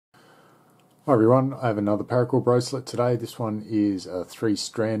Hi everyone, I have another paracord bracelet today. This one is a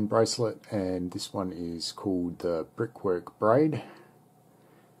 3-strand bracelet and this one is called the Brickwork Braid,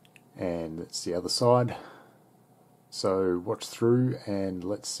 and that's the other side. So watch through and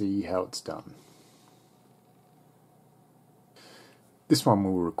let's see how it's done. This one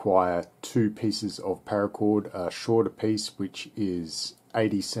will require 2 pieces of paracord, a shorter piece which is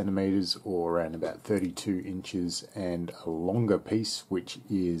 80 centimeters or around about 32 inches, and a longer piece which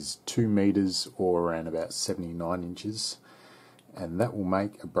is 2 meters or around about 79 inches, and that will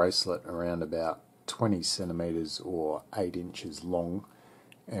make a bracelet around about 20 centimeters or 8 inches long.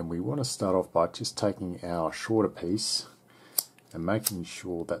 And we want to start off by just taking our shorter piece and making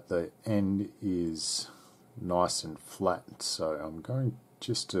sure that the end is nice and flat. So I'm going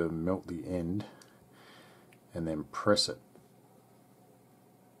just to melt the end and then press it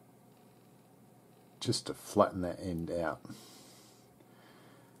just to flatten that end out.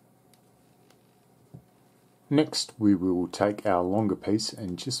 Next we will take our longer piece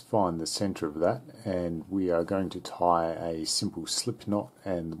and just find the center of that, and we are going to tie a simple slip knot,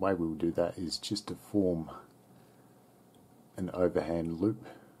 and the way we will do that is just to form an overhand loop.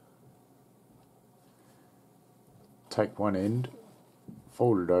 Take one end,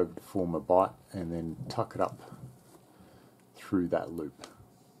 fold it over to form a bight, and then tuck it up through that loop.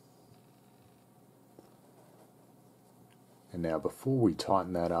 And now before we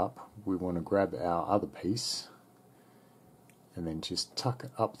tighten that up, we want to grab our other piece and then just tuck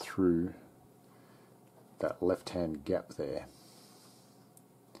it up through that left hand gap there.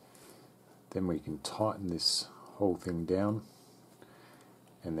 Then we can tighten this whole thing down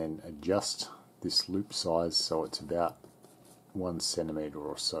and then adjust this loop size so it's about 1 centimeter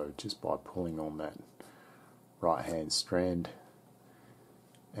or so, just by pulling on that right hand strand.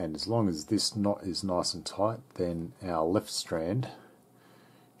 And as long as this knot is nice and tight, then our left strand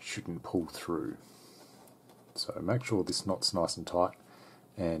shouldn't pull through. So make sure this knot's nice and tight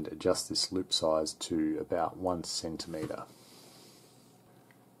and adjust this loop size to about 1 centimeter.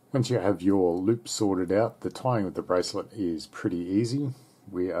 Once you have your loop sorted out, the tying of the bracelet is pretty easy.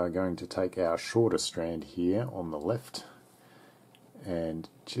 We are going to take our shorter strand here on the left and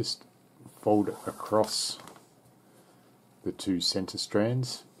just fold it across the 2 center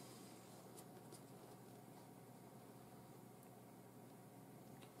strands.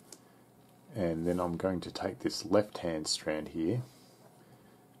 And then I'm going to take this left hand strand here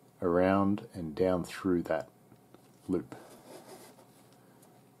around and down through that loop.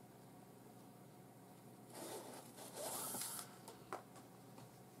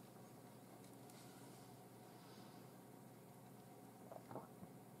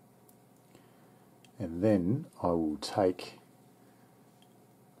 And then I will take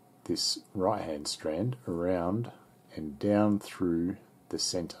this right hand strand around and down through the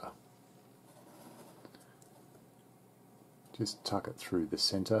center. Just tuck it through the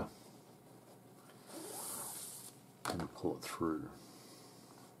center and pull it through.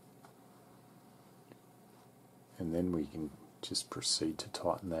 And then we can just proceed to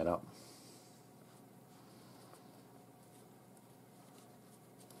tighten that up.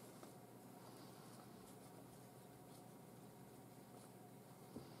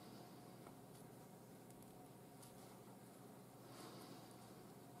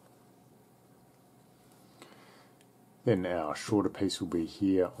 Then our shorter piece will be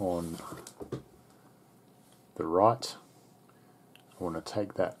here on the right. I want to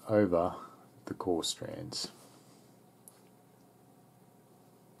take that over the core strands.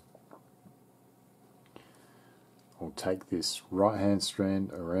 I'll take this right hand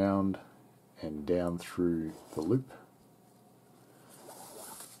strand around and down through the loop.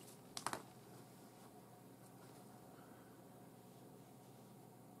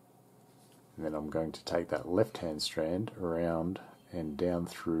 And then I'm going to take that left hand strand around and down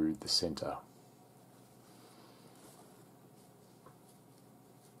through the center.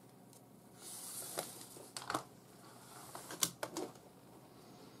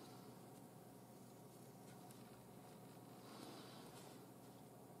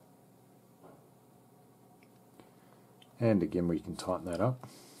 And again we can tighten that up.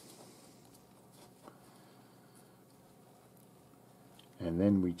 And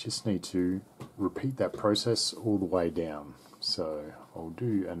then we just need to repeat that process all the way down. So I'll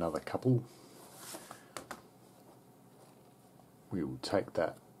do another couple. We will take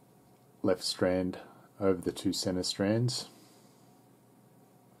that left strand over the 2 center strands.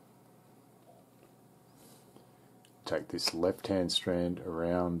 Take this left hand strand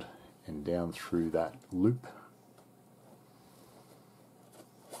around and down through that loop.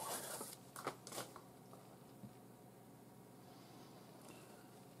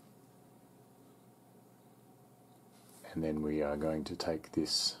 and then we are going to take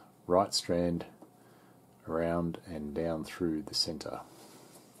this right strand around and down through the center.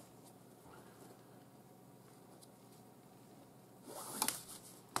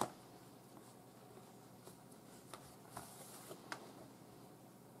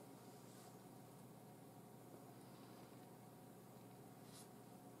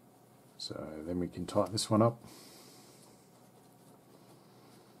 So then we can tighten this one up.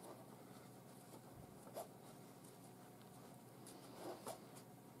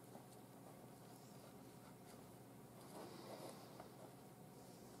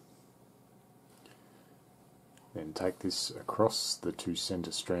 Then take this across the two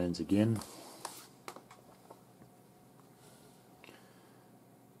center strands again.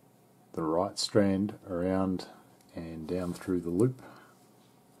 The right strand around and down through the loop.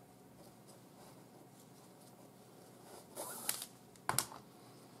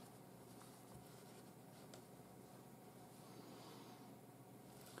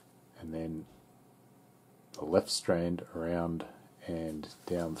 And then the left strand around and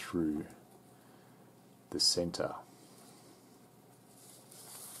down through the center.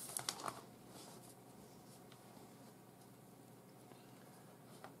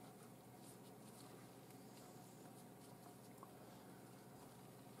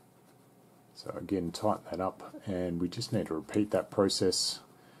 So again, tighten that up, and we just need to repeat that process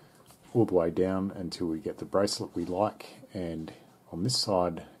all the way down until we get the bracelet we like. And on this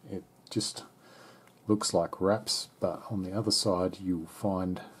side it just looks like wraps, but on the other side you'll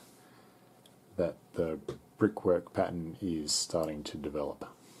find that the brickwork pattern is starting to develop.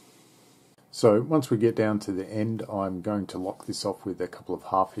 So once we get down to the end, I'm going to lock this off with a couple of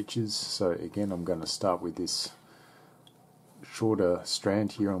half hitches. So again, I'm going to start with this shorter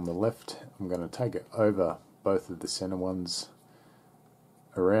strand here on the left. I'm going to take it over both of the center ones,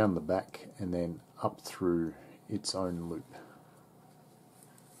 around the back, and then up through its own loop,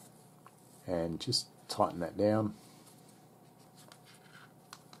 and just tighten that down.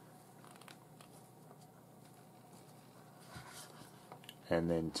 And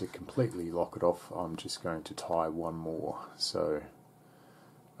then to completely lock it off, I'm just going to tie one more. So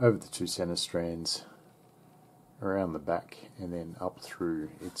over the two center strands, around the back, and then up through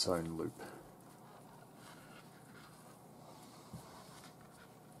its own loop.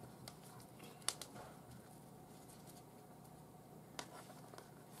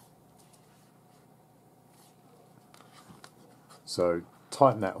 So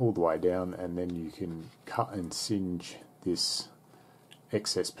tighten that all the way down, and then you can cut and singe this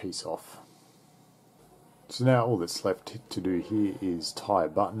excess piece off. So now all that's left to do here is tie a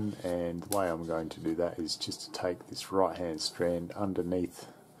button, and the way I'm going to do that is just to take this right hand strand underneath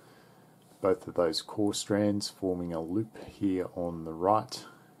both of those core strands, forming a loop here on the right,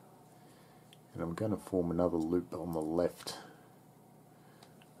 and I'm going to form another loop on the left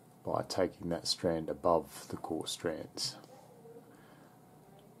by taking that strand above the core strands.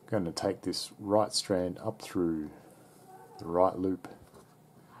 I'm going to take this right strand up through the right loop,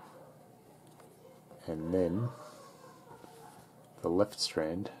 and then the left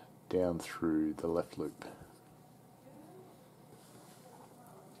strand down through the left loop.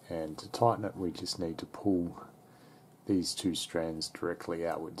 And to tighten it, we just need to pull these two strands directly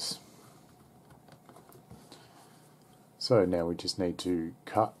outwards. So now we just need to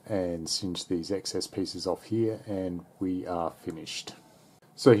cut and cinch these excess pieces off here, and we are finished.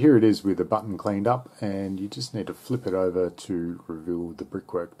 So here it is with the button cleaned up, and you just need to flip it over to reveal the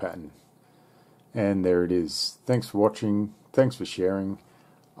brickwork pattern. And there it is. Thanks for watching, thanks for sharing.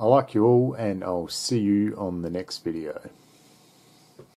 I like you all, and I'll see you on the next video.